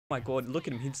my god, look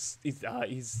at him.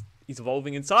 He's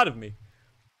evolving inside of me.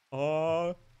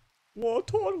 Wartortly.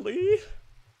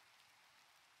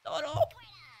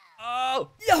 Oh,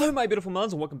 yo, my beautiful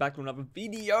mons, and welcome back to another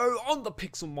video on the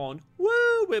Pixelmon.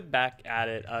 Woo, we're back at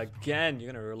it again.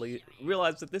 You're gonna really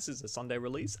realize that this is a Sunday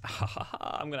release.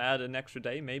 I'm gonna add an extra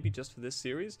day, maybe just for this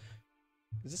series.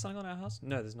 Is this something on our house?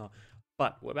 No, there's not.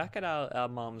 But we're back at our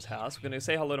mom's house. We're gonna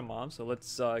say hello to mom, so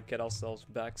let's get ourselves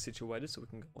back situated so we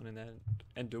can go in there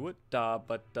and do it.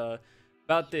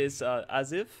 About this,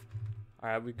 as if. All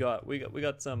right, we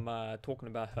got some talking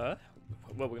about her.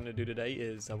 What we're gonna do today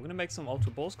is we're gonna make some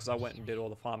ultra balls because I went and did all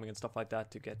the farming and stuff like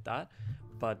that to get that.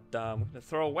 But we're gonna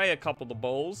throw away a couple of the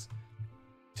balls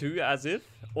too, as if.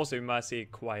 Also, you might see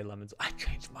KawaiiLemons. I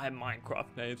changed my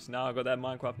Minecraft name, so now I got that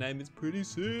Minecraft name. It's pretty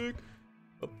sick.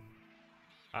 Oh.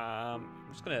 I'm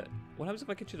just gonna. What happens if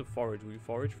I get you to forage? Will you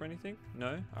forage for anything?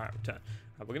 No. All right, return.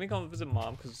 We're gonna come visit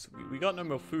mom because we got no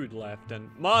more food left, and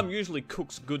mom usually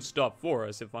cooks good stuff for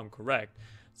us, if I'm correct.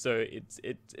 So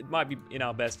it might be in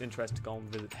our best interest to go and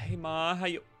visit. Hey ma, how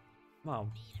you?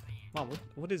 Mom,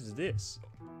 what is this?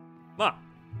 Mom,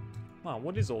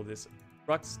 what is all this?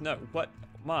 Rux, no, what?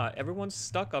 Ma, everyone's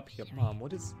stuck up here. Mom,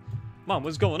 what's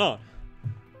going on?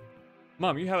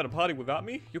 Mom, you having a party without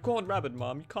me? You're going rabid,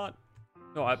 mom. You can't.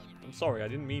 No, I'm sorry, I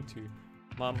didn't mean to.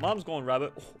 Mom's going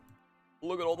rabid. Oh,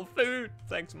 look at all the food.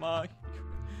 Thanks, ma.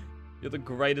 You're the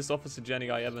greatest Officer Jenny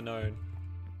I ever known.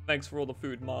 Thanks for all the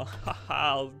food, ma.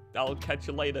 I'll catch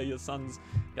you later. Your son's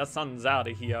out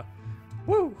of here.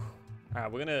 Woo!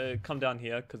 Alright, we're gonna come down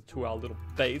here to our little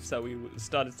base that we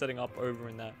started setting up over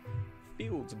in that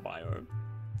fields biome.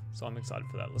 So I'm excited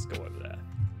for that. Let's go over there.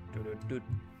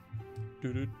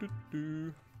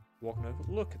 Walking over.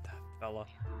 Look at that fella.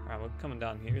 Alright, we're coming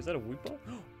down here. Is that a whooper?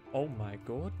 Oh my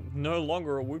god. No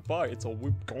longer a whooper, it's a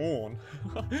whoop gone.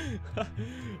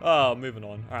 Oh, moving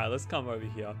on. Alright, let's come over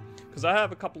here. Because I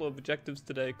have a couple of objectives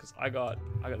today, because I got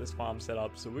this farm set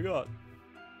up. So we got.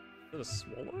 Is that a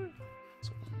swallow?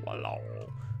 Swallow.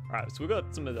 Alright, so we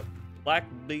got some of the black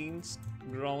beans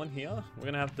growing here. We're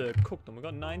gonna have to cook them. We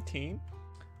got 19.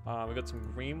 We got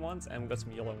some green ones and we got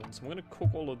some yellow ones. So we're gonna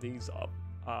cook all of these up.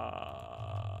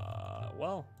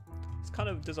 Well, it's kind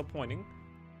of disappointing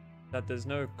that there's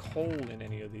no coal in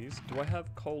any of these. Do I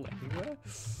have coal anywhere?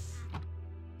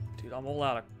 Dude, I'm all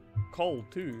out of coal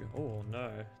too. Oh no,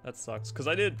 that sucks. Because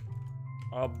I did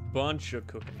a bunch of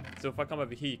cooking. So if I come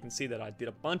over here, you can see that I did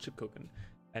a bunch of cooking.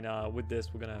 And with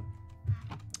this, we're gonna,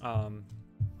 I'm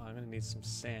gonna need some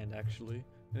sand actually.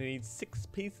 I'm gonna need 6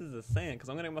 pieces of sand because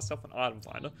I'm gonna get myself an item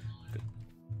finder. Good.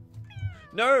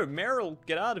 No, Meryl,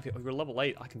 get out of here. Oh, you're level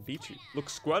 8. I can beat you. Look,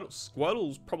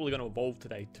 Squirtle's probably gonna evolve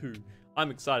today too.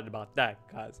 I'm excited about that,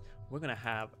 guys. We're gonna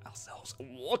have ourselves a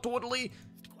Wartortly.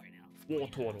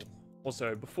 Wartortle.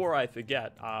 Also, before I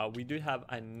forget, we do have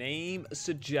a name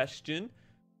suggestion.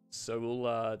 So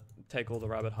we'll take all the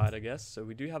rabbit hide, I guess. So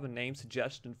we do have a name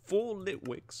suggestion for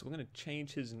Litwick. So we're gonna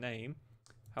change his name.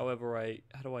 However,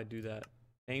 how do I do that?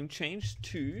 Name change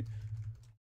to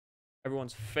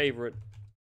everyone's favorite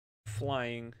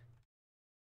flying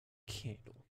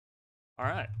candle. All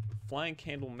right, flying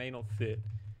candle may not fit.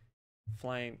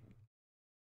 Flying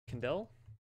Candle?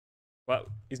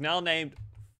 Well, he's now named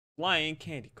Flying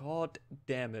Candy. God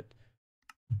damn it.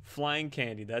 Flying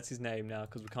Candy, that's his name now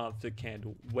because we can't fit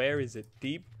candle. Where is it?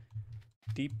 Deep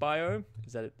biome?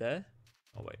 Is that it there?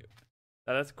 Oh wait.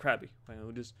 Oh, that's a crabby. Wait,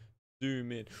 we'll just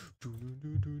zoom in.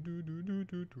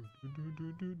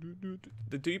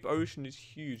 The deep ocean is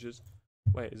huge.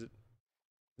 Wait, is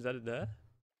that it there?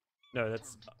 No,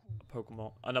 that's a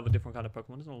Pokemon. Another different kind of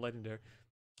Pokemon. It's not legendary.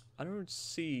 I don't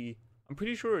see. I'm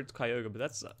pretty sure it's Kyogre, but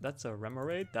that's a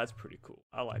Remoraid. That's pretty cool.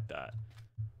 I like that.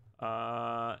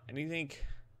 Anything?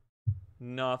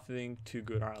 Nothing too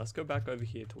good. All right, let's go back over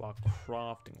here to our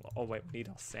crafting. Oh wait, we need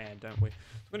our sand, don't we? So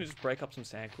I'm gonna just break up some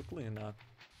sand quickly and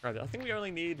grab it. I think we only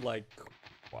need like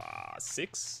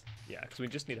 6. Yeah, because we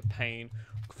just need a pane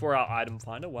for our item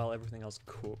finder while everything else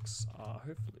cooks.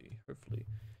 Hopefully.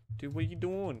 Dude, what are you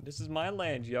doing? This is my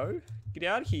land, yo. Get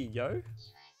out of here, yo.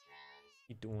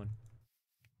 You doing?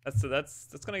 That's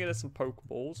gonna get us some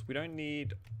Pokeballs. We don't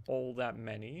need all that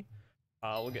many.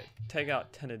 We'll take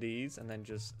out 10 of these and then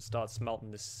just start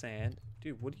smelting this sand.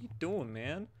 Dude, what are you doing,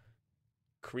 man?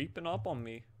 Creeping up on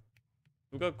me.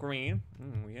 We got green.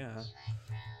 Yeah.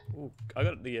 Ooh, I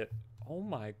got the. Oh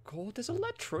my god, there's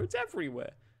electrodes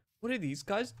everywhere. What are these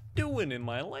guys doing in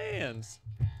my lands?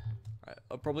 Right,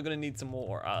 I'm probably gonna need some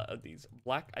more of these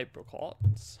black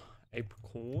apricots.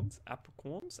 Apricorn?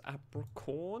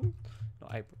 No,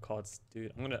 apricots,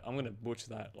 dude. I'm gonna butcher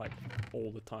that like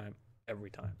all the time, every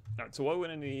time. Alright, so what we're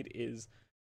gonna need is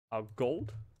our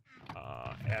gold.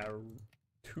 Our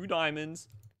 2 diamonds.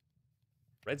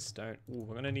 Redstone. Ooh,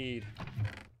 we're gonna need...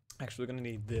 Actually, we're gonna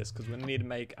need this, because we're gonna need to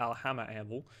make our hammer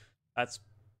anvil. That's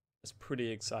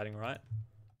pretty exciting, right?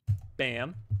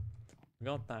 Bam. We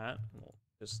got that.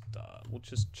 We'll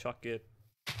just chuck it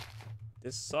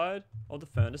this side of the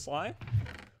furnace line.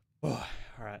 Oh,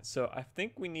 alright, so I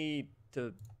think we need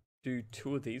to do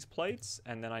 2 of these plates,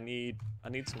 and then I need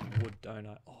some wood, don't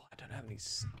I? Oh, I don't have any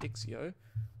sticks, yo. Alright,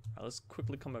 let's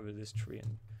quickly come over to this tree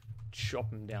and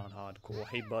chop him down hardcore.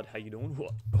 Hey bud, how you doing?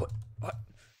 What?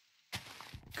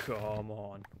 Come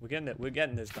on. We're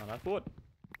getting this done. I thought,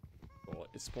 oh,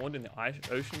 it spawned in the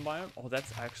ocean biome. Oh,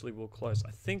 that's actually real close.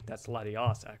 I think that's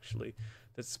Latias actually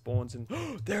that spawns in.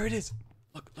 Oh, there it is.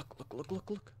 Look.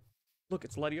 Look,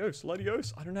 it's Latios.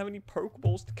 Latios. I don't have any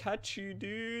Pokeballs to catch you,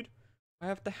 dude. I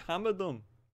have to hammer them.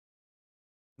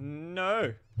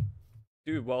 No.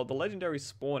 Dude, well, the legendary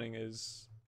spawning is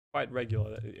quite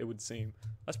regular, it would seem.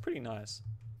 That's pretty nice.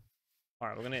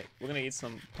 Alright, we're gonna eat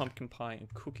some pumpkin pie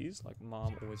and cookies, like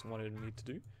Mom always wanted me to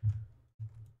do.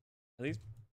 Are these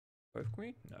both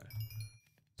green? No.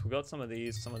 So we got some of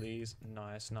these.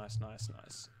 Nice.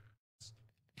 Because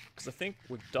I think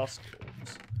with dust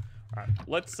balls. Alright,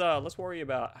 let's worry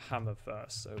about hammer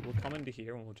first. So we'll come into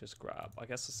here and we'll just grab, I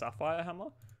guess, a sapphire hammer.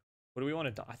 What do we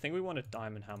want to? I think we want a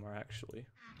diamond hammer actually.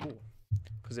 Ooh,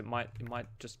 because it might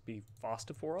just be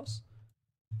faster for us.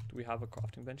 Do we have a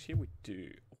crafting bench here? We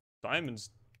do. Diamonds,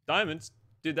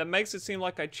 dude. That makes it seem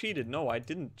like I cheated. No, I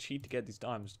didn't cheat to get these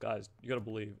diamonds, guys. You gotta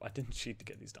believe I didn't cheat to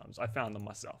get these diamonds. I found them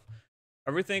myself.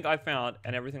 Everything I found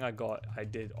and everything I got, I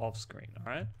did off screen.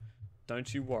 All right,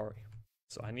 don't you worry.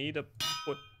 So I need to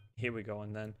put. Here we go,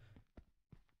 and then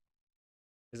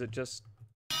is it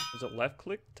left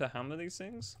click to hammer these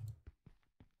things?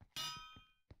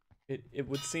 It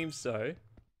would seem so.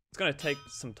 It's gonna take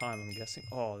some time, I'm guessing.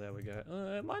 Oh, there we go.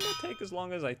 It might not take as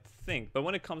long as I think, but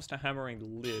when it comes to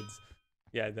hammering lids,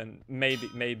 yeah, then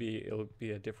maybe it'll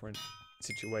be a different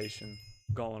situation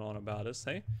going on about us,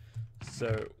 hey?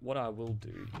 So what I will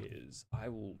do is I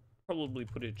will probably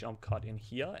put a jump cut in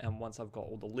here, and once I've got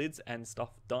all the lids and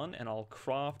stuff done, and I'll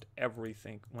craft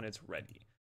everything when it's ready.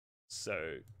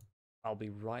 So I'll be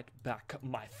right back,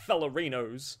 my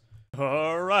fellerinos.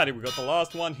 Alrighty, we got the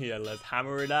last one here. Let's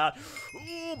hammer it out.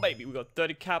 Oh, baby, we got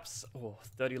 30 caps. Oh,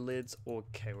 30 lids.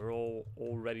 Okay, we're all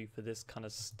ready for this kind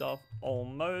of stuff,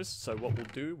 almost. So what we'll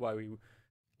do, while we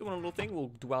doing a little thing,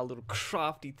 we'll do our little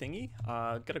crafty thingy.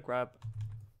 Gotta grab,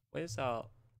 where's our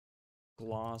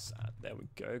glass at? There we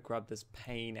go. Grab this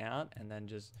pane out, and then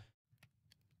just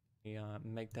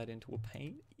make that into a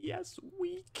pane. Yes,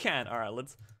 we can. Alright,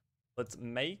 let's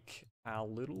make our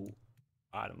little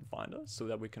item finder so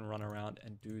that we can run around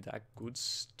and do that good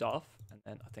stuff. And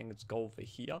then I think it's go over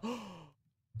here.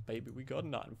 Baby, we got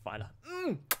an item finder.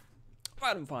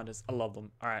 Item finders, I love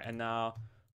them. All right, and now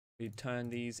we turn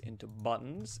these into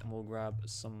buttons, and we'll grab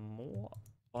some more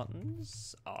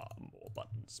buttons. More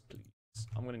buttons, please.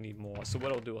 I'm gonna need more. So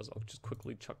what I'll do is I'll just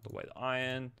quickly chuck away the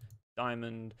iron,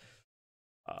 diamond,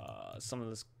 some of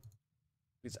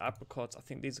these apricots. I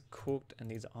think these are cooked and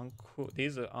these are uncooked.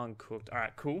 These are uncooked. All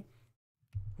right, cool.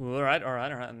 All right,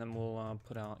 and then we'll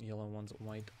put our yellow ones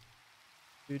away.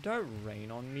 Dude, don't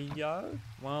rain on me, yo.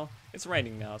 Well, it's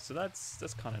raining now, so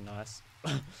that's kind of nice.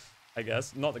 I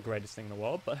guess not the greatest thing in the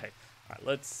world, but hey. All right,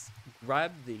 let's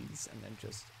grab these and then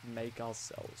just make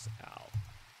ourselves out.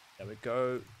 There we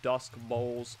go. Dusk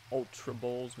balls, ultra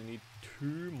balls. We need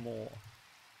 2 more.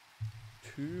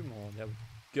 2 more. There we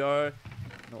go.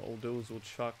 And what we'll do is we'll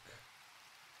chuck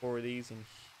 4 of these in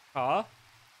here.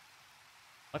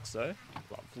 Like so.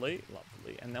 Lovely.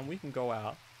 And then we can go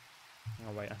out.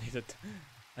 Oh wait, I need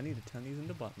to turn these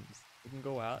into buttons. We can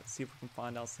go out, see if we can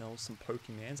find ourselves some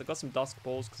Pokemons. I got some dusk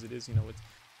balls because it is, you know,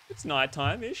 it's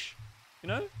nighttime-ish. You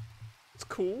know? It's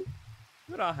cool.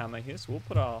 We got our hammer here, so we'll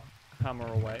put our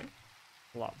hammer away.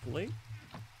 Lovely.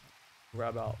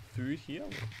 Grab our food here.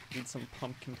 We'll eat some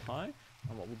pumpkin pie.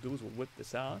 And what we'll do is we'll whip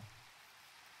this out.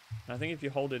 And I think if you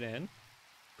hold it in,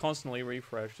 constantly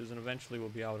refreshes, and eventually we'll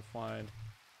be able to find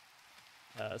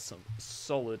some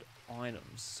solid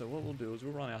items. So what we'll do is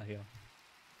we'll run out here,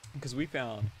 because we'll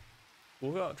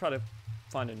try to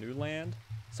find a new land,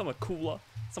 somewhere cooler,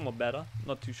 somewhere better.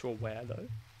 Not too sure where though.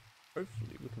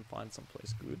 Hopefully we can find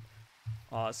someplace good.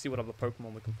 See what other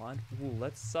Pokemon we can find. Ooh,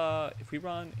 let's if we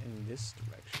run in this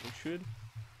direction, we should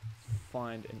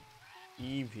find an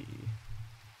Eevee.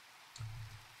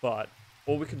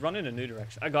 Or we could run in a new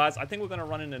direction. Guys, I think we're gonna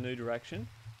run in a new direction.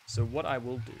 So what I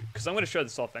will do, because I'm going to show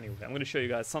this off anyway. I'm going to show you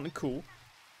guys something cool.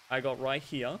 I got right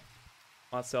here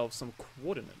myself some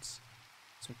coordinates.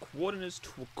 some coordinates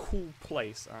to a cool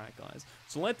place. All right, guys.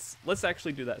 So let's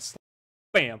actually do that.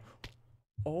 Bam.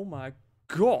 Oh my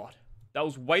god. That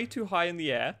was way too high in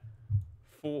the air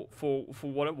for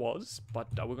what it was. But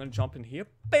we're gonna jump in here.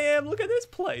 Bam! Look at this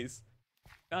place.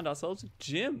 Found ourselves a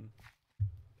gym.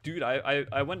 Dude,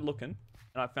 I went looking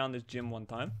and I found this gym one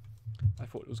time. I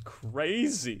thought it was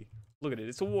crazy. Look at it.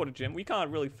 It's a water gym. We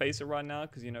can't really face it right now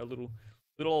because, you know, little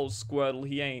old Squirtle,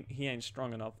 he ain't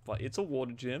strong enough. But it's a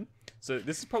water gym. So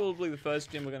this is probably the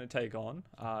first gym we're gonna take on.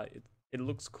 It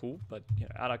looks cool, but you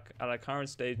know, at our current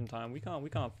stage in time, we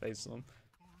can't face them.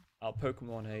 Our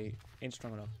Pokemon ain't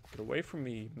strong enough. Get away from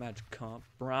me, Magikarp,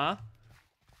 bras.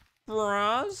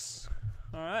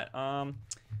 All right.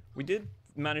 We did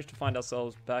manage to find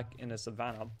ourselves back in a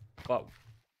savannah, but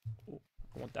oh,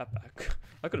 I want that back.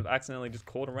 I could have accidentally just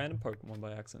caught a random Pokemon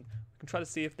by accident. We can try to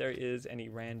see if there is any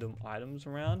random items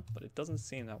around, but it doesn't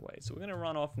seem that way. So we're gonna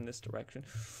run off in this direction.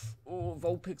 Oh,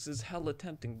 Vulpix is hella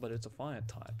tempting, but it's a fire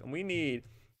type, and we're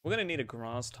gonna need a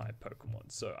grass type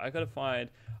Pokemon. So I gotta find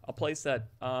a place that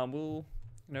will,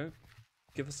 you know,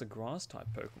 give us a grass type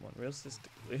Pokemon.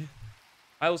 Realistically,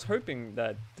 I was hoping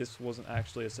that this wasn't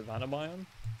actually a savanna biome,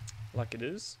 like it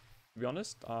is. To be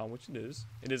honest, which it is.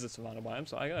 It is a savanna biome,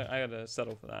 so I gotta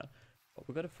settle for that. But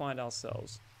we gotta find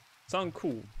ourselves something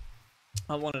cool.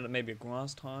 I wanted maybe a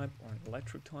grass type or an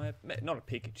electric type. Not a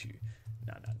Pikachu.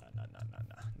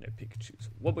 No Pikachus.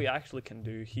 What we actually can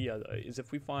do here though is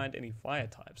if we find any fire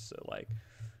types, so like,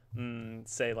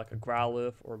 say like a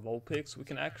Growlithe or a Vulpix, we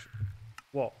can actually.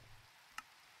 Whoa,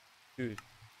 dude,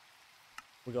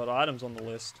 we got items on the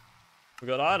list. We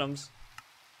got items.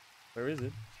 Where is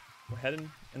it? We're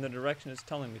heading in the direction it's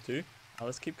telling me to.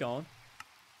 Let's keep going.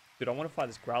 Dude, I want to fight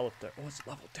this Growlithe though. Oh, it's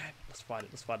level 10. Let's fight it.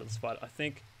 I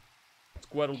think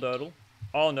Squirtle.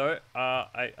 Oh no,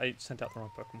 I sent out the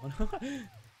wrong Pokemon.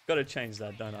 Gotta change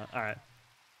that, don't I? Alright.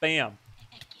 Bam.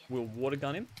 We'll water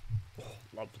gun him. Oh,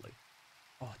 lovely.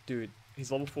 Oh, dude,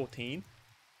 he's level 14.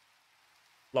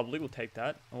 Lovely, we'll take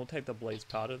that. And we'll take the Blaze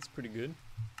Powder. It's pretty good.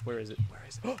 Where is it?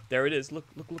 Oh, there it is. Look.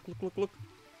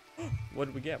 What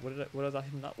did we get? What did I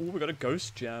hit up? Oh, we got a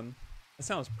Ghost Gem. That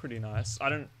sounds pretty nice. I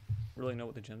don't really know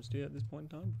what the gems do at this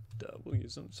point in time. We'll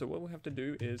use them. So what we have to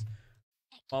do is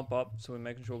pump up, so we're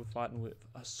making sure we're fighting with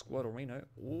a Squirtle.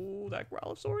 Oh, that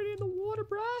Growlithe's already in the water,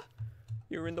 bruh.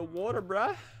 You're in the water,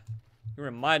 bruh. You're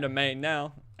in my domain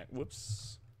now.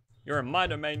 Whoops. You're in my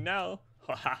domain now.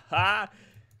 Ha ha ha.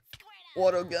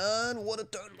 Water gun,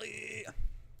 Wartortly.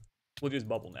 We'll use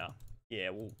Bubble now. Yeah,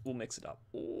 we'll mix it up.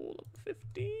 Oh, level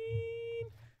 15.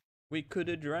 We could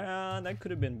have drowned. That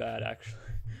could have been bad, actually.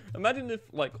 Imagine if,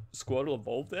 like, Squirtle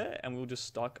evolved there and we were just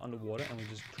stuck underwater and we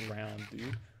just drowned,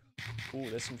 dude. Oh,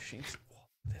 there's some Shinx. Oh,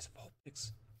 there's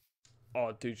Vulpix.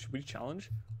 Oh, dude, should we challenge?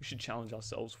 We should challenge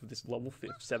ourselves with this level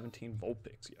 17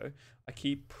 Vulpix, yo. I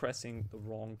keep pressing the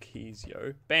wrong keys,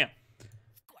 yo. Bam.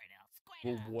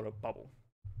 We'll water bubble.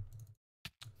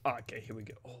 Okay, here we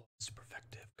go. Oh, super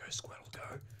effective. Go, Squirtle,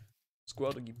 go.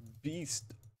 Squirtle, you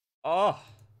beast. Oh,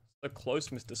 so close,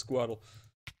 Mr. Squirtle.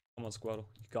 Come on, Squirtle.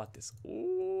 You got this.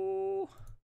 Oh,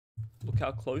 look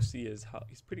how close he is.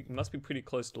 He must be pretty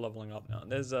close to leveling up now.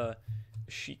 There's a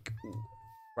Sheik. Ooh,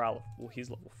 Growlithe. Well, he's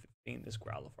level 15, this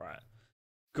Growlithe. All right.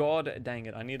 God dang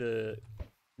it. I need to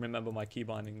remember my key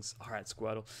bindings. All right,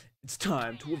 Squirtle. It's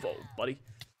time to evolve, buddy.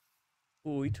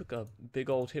 Oh, he took a big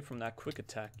old hit from that quick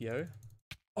attack, yo.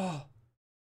 Oh,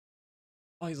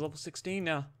 he's level 16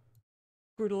 now.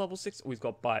 Grew to level 6. Oh, he's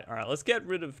got bite. All right, let's get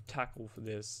rid of tackle for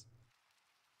this.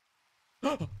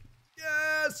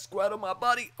 Yes, Squirtle, my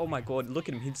buddy. Oh my god, look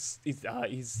at him. He's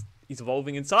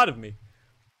evolving inside of me.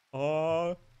 Wartortly.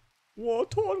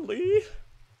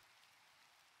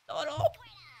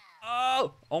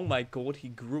 No. Oh my god, he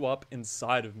grew up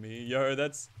inside of me. Yo,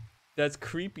 that's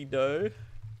creepy though.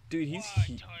 Dude,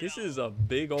 this is a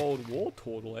big old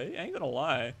Wartortly. I ain't gonna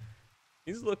lie.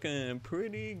 He's looking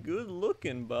pretty good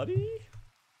looking, buddy.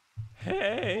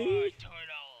 Hey.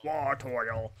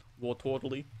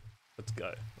 Wartortly. Let's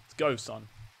go. Let's go, son.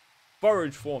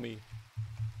 Forage for me.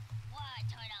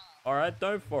 Alright,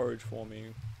 don't forage for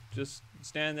me. Just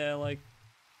stand there like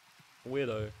a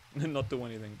weirdo and not do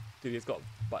anything. Dude, he's got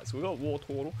bites. So we got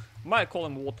Wartortle. Might call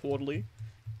him Wartortly.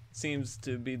 Seems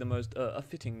to be the most a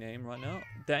fitting name right now.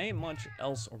 There ain't much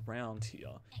else around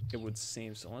here, it would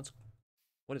seem. So let's.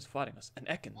 What is fighting us? An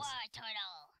Ekans.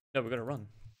 No, we gotta run.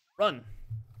 Run,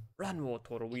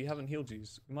 Wartortle. We haven't healed you.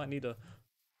 We might need a.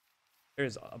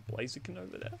 There's a Blaziken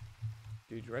over there.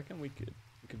 Dude, you reckon we could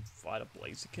fight a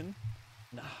Blaziken?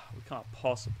 Nah, we can't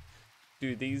possibly.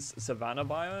 Dude, these savanna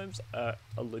biomes are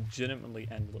legitimately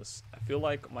endless. I feel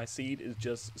like my seed is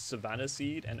just savanna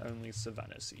seed and only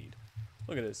savanna seed.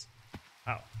 Look at this.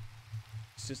 Ow.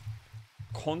 It's just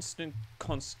constant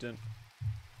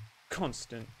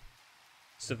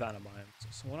savanna biomes.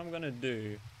 So what I'm gonna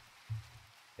do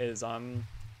is if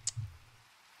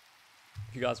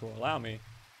you guys will allow me,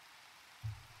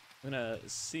 I'm gonna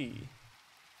see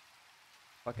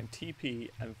if I can TP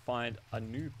and find a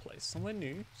new place. Somewhere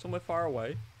new, somewhere far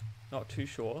away, not too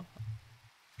sure.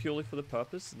 Purely for the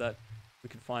purpose that we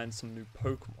can find some new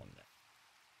Pokemon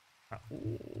there.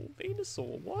 Ooh,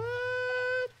 Venusaur,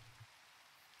 what?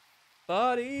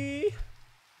 Buddy!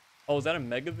 Oh, is that a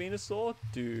Mega Venusaur?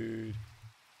 Dude.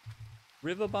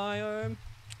 River biome?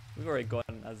 We've already got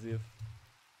an as if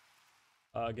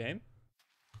game.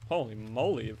 Holy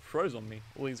moly, it froze on me.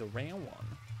 Oh, he's a round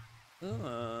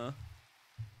one.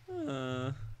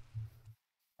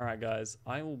 Alright guys,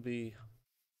 I will be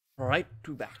right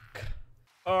back.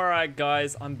 Alright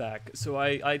guys, I'm back. So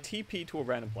I TP to a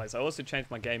random place. I also changed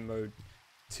my game mode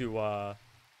to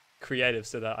creative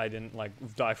so that I didn't like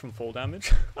die from fall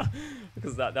damage.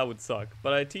 Because that would suck.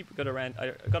 But I got around,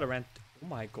 oh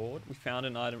my god, we found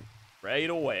an item right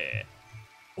away.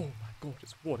 Oh my god,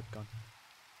 it's water gun.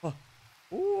 Oh,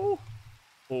 ooh.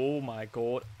 Oh my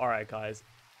god. Alright guys,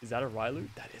 is that a Railu?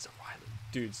 That is a Railu.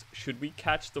 Dudes, should we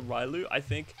catch the Railu? I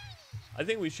think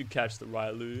we should catch the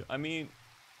Railu. I mean,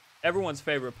 everyone's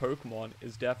favorite Pokemon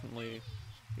is definitely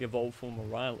the evolved form of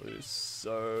Railu.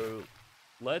 So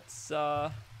let's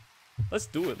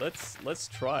do it. Let's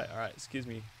try. All right, excuse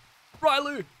me,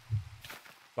 Railu.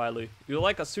 You're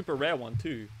like a super rare one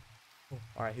too. Oh,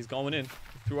 all right, he's going in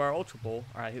through our Ultra Ball.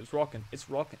 All right, it's rocking. It's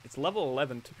level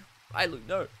 11 too. Railu,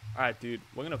 no. All right, dude,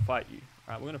 we're gonna fight you.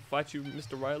 All right, we're gonna fight you,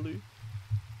 Mr. Railu,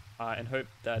 and hope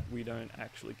that we don't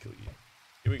actually kill you.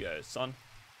 Here we go, son.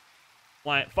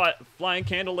 Flying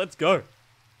candle, let's go.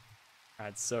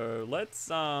 Alright, so let's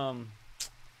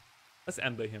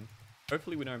ember him.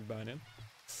 Hopefully we don't burn him.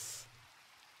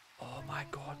 Oh my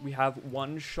god, we have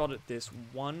one shot at this.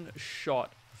 One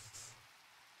shot.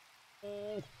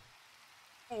 Oh.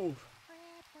 Oh.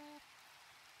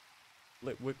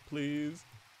 Litwick, please.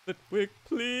 Litwick,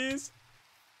 please.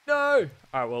 No!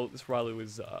 Alright, well, this Railu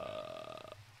is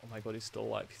oh my god, he's still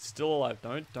alive. He's still alive.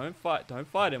 Don't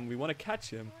fight him. We want to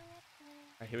catch him.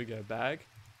 Alright, here we go, bag.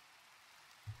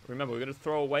 Remember, we're gonna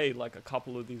throw away like a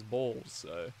couple of these balls,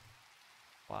 so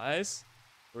twice,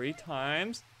 3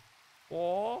 times,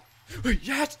 4.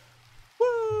 Yes!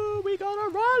 Woo! We got a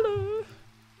Railu!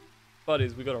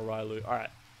 Buddies, we got a Railu.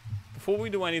 Alright. Before we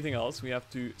do anything else, we have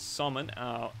to summon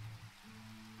our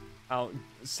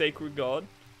sacred god,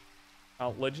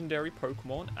 our legendary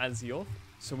Pokemon, Azioth.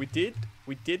 So we did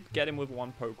get him with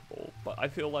 1 Pokeball, but I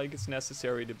feel like it's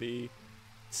necessary to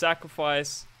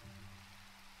sacrifice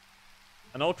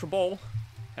an Ultra Ball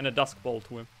and a Dusk Ball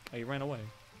to him. Oh, he ran away.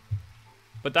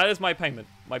 But that is my payment.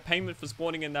 My payment for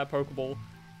spawning in that Pokeball.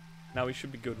 Now we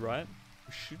should be good, right?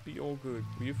 We should be all good.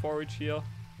 Will you forage here?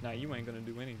 Nah, you ain't gonna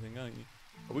do anything, are you?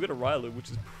 But we got a Railu,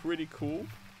 which is pretty cool.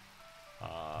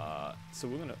 So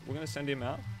we're gonna send him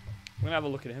out. We're gonna have a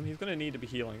look at him. He's gonna need to be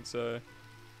healing, so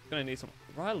gonna need some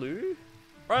Railu.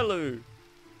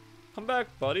 Come back,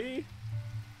 buddy.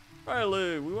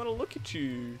 Railu, we want to look at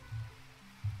you.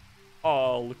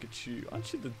 Oh, look at you.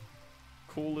 Aren't you the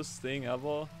coolest thing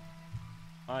ever?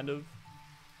 Kind of.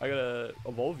 I gotta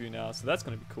evolve you now, so that's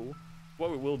gonna be cool.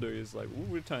 What we will do is like we'll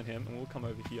return him and we'll come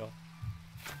over here.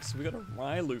 So we got a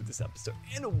Railu this episode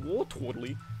and a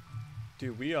Wartortly.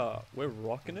 Dude, we're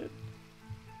rocking it.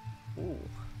 Ooh.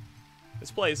 This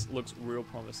place looks real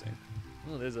promising.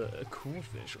 Oh, there's a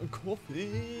Corphish. A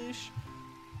Corphish.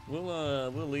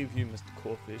 We'll leave you, Mr.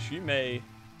 Corphish. You may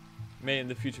in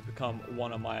the future become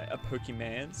one of my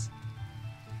Pokemans,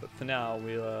 but for now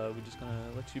we're just gonna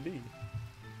let you be.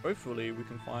 Hopefully we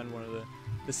can find one of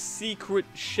the secret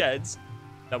sheds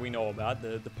that we know about,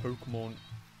 the Pokemon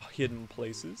hidden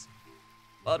places.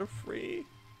 Butterfree,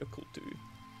 you're cool too.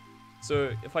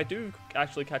 So if I do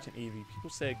actually catch an Eevee, people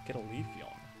say get a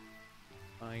Leafeon.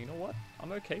 You know what?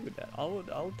 I'm okay with that.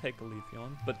 I'll take a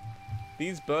Leafeon, but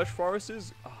these birch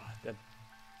foresters, they're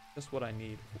just what I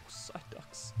need. Oh,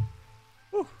 Psyducks.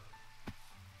 Whew.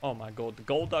 Oh my god, the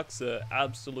Golducks are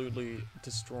absolutely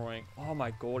destroying. Oh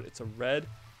my god, it's a red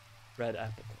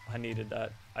apple. I needed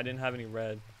that. I didn't have any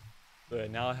red, but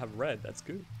now I have red. That's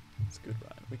good. That's good,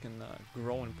 right? We can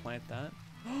grow and plant that.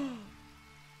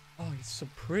 Oh, he's so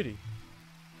pretty.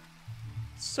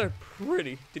 So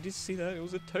pretty. Did you see that? It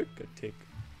was a Togetic.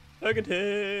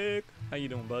 Togetic! How you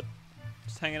doing, bud?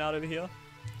 Just hanging out over here?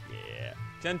 Yeah.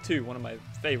 Gen 2, one of my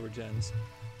favorite gens.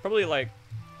 Probably like,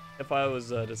 if I was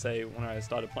to say when I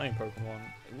started playing Pokemon,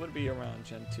 it would be around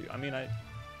Gen 2. I mean, I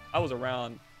was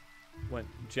around when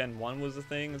Gen 1 was a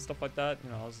thing and stuff like that. You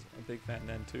know, I was a big fan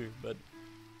then too, but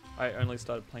I only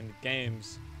started playing the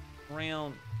games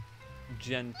around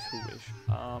Gen 2-ish.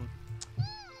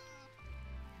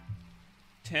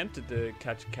 Tempted to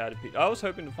catch a Caterpie. I was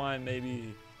hoping to find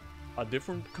maybe a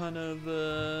different kind of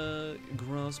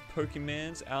grass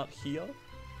Pokemons out here,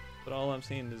 but all I'm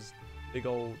seeing is big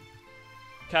old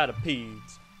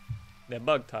Caterpies. They're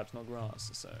bug types, not grass,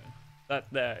 so that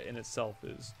there in itself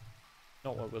is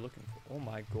not what we're looking for. Oh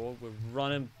my god,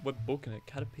 we're booking it.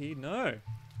 Caterpie? No.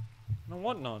 I don't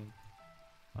want none.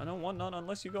 I don't want none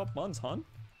unless you got buns, hun.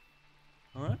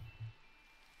 Alright?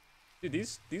 Dude,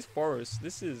 these forests,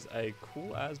 this is a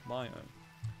cool ass biome.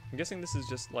 I'm guessing this is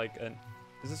just like an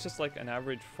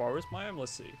average forest biome?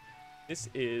 Let's see. This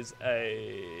is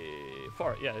a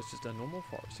forest. Yeah, it's just a normal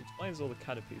forest. It explains all the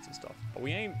Caterpies and stuff. But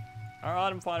our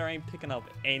item finder ain't picking up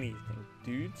anything,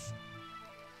 dudes.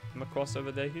 I'm across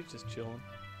over there, he's just chilling.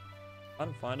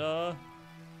 Item finder.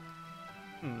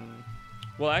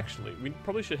 Well, actually, we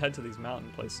probably should head to these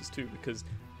mountain places too, because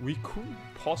we could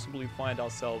possibly find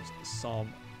ourselves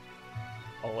some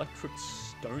electric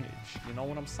stonage. You know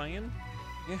what I'm saying?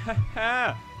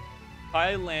 Yeah.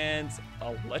 Highlands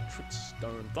electric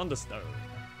stone, thunderstone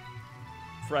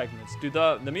fragments. Dude,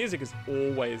 the music is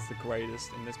always the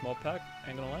greatest in this mod pack.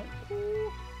 Ain't gonna lie. Ooh.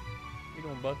 What you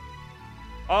doing, bud?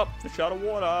 Up, fish out of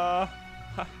water.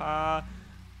 Haha.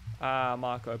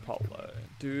 Marco Polo.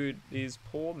 Dude, these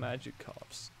poor magic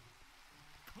cups.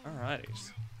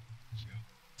 Alrighties.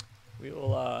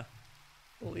 We'll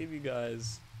leave you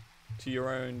guys to your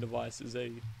own devices, eh?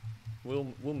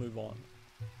 We'll move on.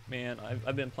 Man,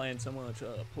 I've been playing so much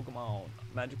Pokemon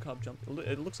Magikarp jump.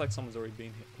 It looks like someone's already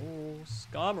been here. Oh,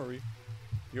 Skarmory.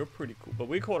 You're pretty cool. But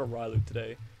we caught a Railu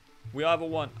today. We either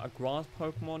want a grass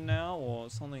Pokemon now or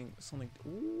something.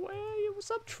 Ooh, hey,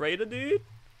 what's up, trader, dude?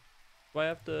 Do I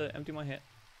have to empty my hand?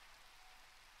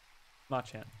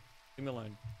 Marchand. Leave me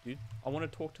alone, dude. I want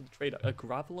to talk to the trader. A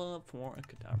Graveler for a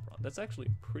Kadabra. That's actually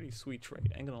a pretty sweet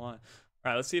trade. Ain't gonna lie.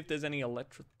 Alright, let's see if there's any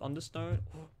electric Thunderstone.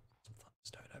 Oh, some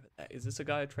Thunderstone over there. Is this a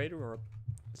guy a trader or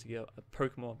is he a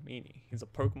Pokemon meanie? He's a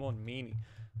Pokemon meanie.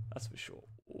 That's for sure.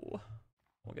 Ooh.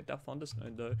 I'll get that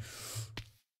Thunderstone though.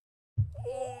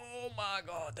 Oh my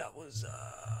god, that was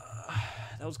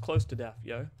close to death,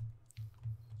 yo.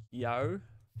 Yo.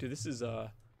 Dude, this is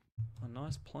a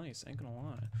nice place, ain't gonna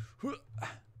lie.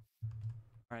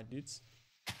 Alright, dudes.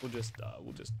 We'll just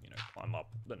you know, climb up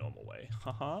the normal way.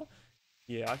 Haha.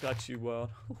 Yeah, I got you, world.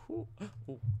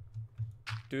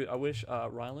 Dude, I wish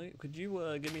Railu, could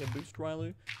you give me a boost,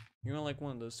 Railu? You're like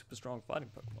one of those super strong fighting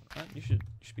Pokemon, right? You should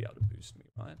be able to boost me,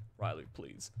 right? Railu,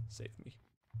 please save me.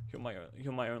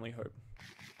 You're my only hope.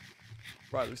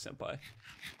 Railu senpai.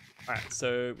 Alright,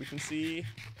 so we can see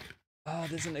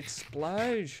there's an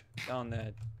explosion down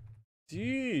there.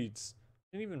 Dudes,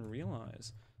 I didn't even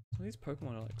realize. Some of these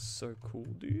Pokemon are like so cool,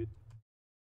 dude.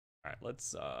 Alright,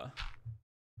 let's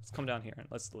come down here and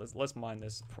let's mine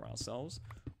this for ourselves.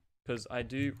 Because I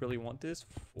do really want this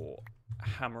for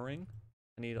hammering.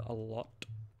 I need a lot.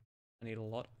 I need a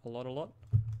lot. Alright,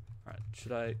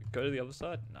 should I go to the other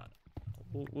side? No.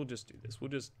 We'll just do this. We'll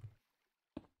just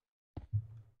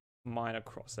mine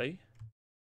across, eh?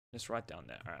 Just right down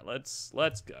there. Alright,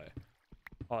 let's go.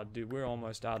 Oh dude, we're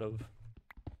almost out of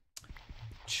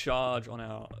charge on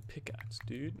our pickaxe,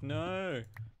 dude. No.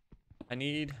 I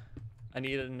need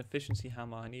an efficiency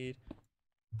hammer. I need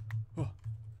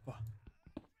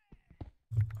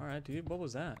Alright, dude, what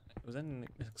was that? Was that an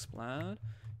explode?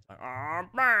 It's like, oh,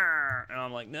 and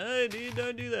I'm like, no, dude,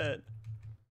 don't do that.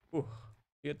 Ooh,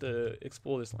 you have to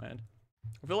explore this land.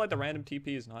 I feel like the random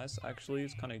TP is nice, actually.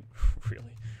 It's kind of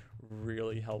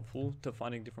really helpful to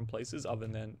finding different places other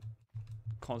than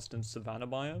constant savanna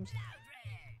biomes.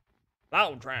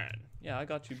 Loudran! Yeah, I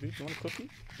got you, dude. You want a cookie?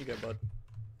 You go, bud.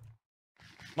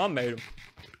 Mom made them.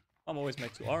 Mom always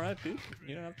makes you. Alright, dude.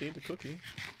 You don't have to eat the cookie.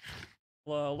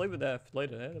 Well, I'll leave it there for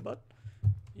later, eh, but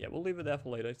yeah, we'll leave it there for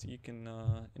later so you can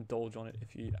indulge on it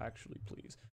if you actually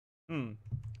please. I'm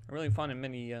really finding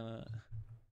many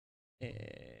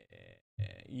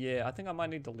yeah, I think I might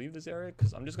need to leave this area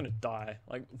because I'm just gonna die,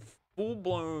 like full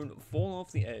blown fall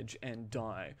off the edge and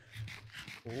die.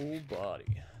 Full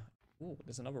body. Ooh,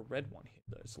 there's another red one here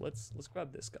though, so let's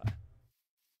grab this guy.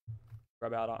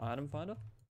 Grab out our item finder.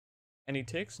 Any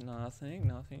ticks?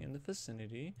 Nothing in the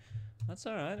vicinity. That's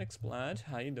alright, Explode.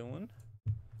 How you doing?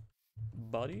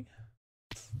 Buddy?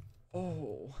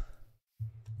 Oh.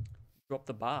 Drop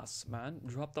the bass, man.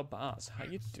 Drop the bass. How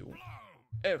you doing?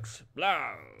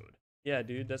 Explode! Yeah,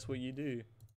 dude, that's what you do.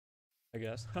 I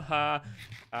guess. Haha.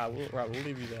 We'll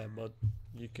leave you there, but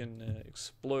you can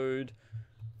explode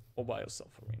all by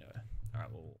yourself, we know.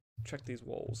 Alright, we'll check these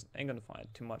walls. Ain't gonna find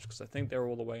too much because I think they're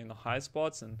all the way in the high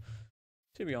spots, and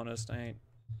to be honest, I ain't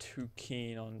too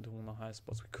keen on doing the high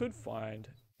spots. We could find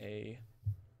a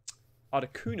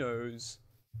Articuno's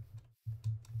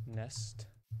nest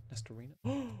arena.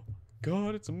 Oh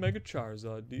god, it's a Mega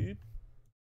Charizard, dude.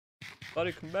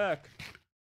 Buddy, come back.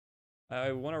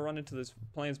 I want to run into this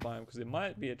plains biome because it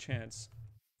might be a chance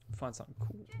to find something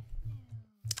cool.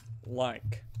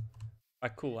 Like, by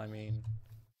cool I mean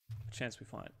a chance we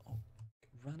find. Oh,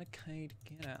 Raticate,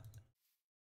 get out.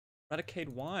 Raticate,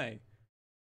 why?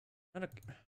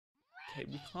 Raticate,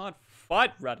 we can't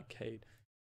fight Raticate.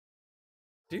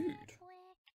 Dude.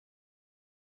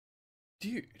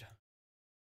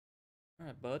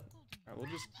 Alright, bud. Alright,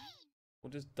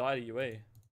 we'll just die to you, eh?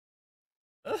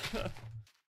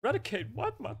 Raticate,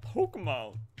 wipe my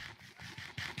Pokemon.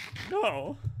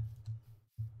 No.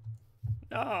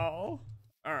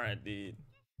 Alright, dude.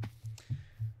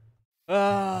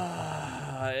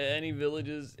 Any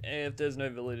villages? If there's no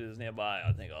villages nearby,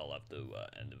 I think I'll have to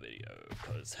end the video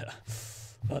because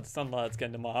the sunlight's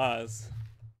getting to my eyes.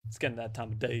 It's getting that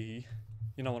time of day.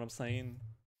 You know what I'm saying?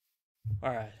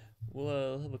 Alright,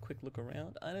 we'll have a quick look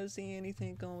around. I don't see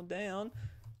anything going down.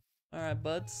 Alright,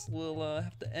 buds, we'll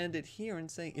have to end it here and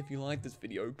say if you like this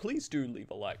video, please do leave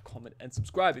a like, comment, and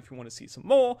subscribe if you want to see some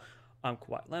more. I'm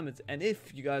KawaiiLemons, and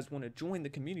if you guys want to join the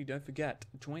community, don't forget,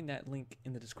 join that link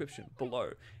in the description below,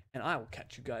 and I will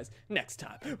catch you guys next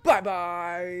time. Bye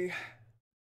bye!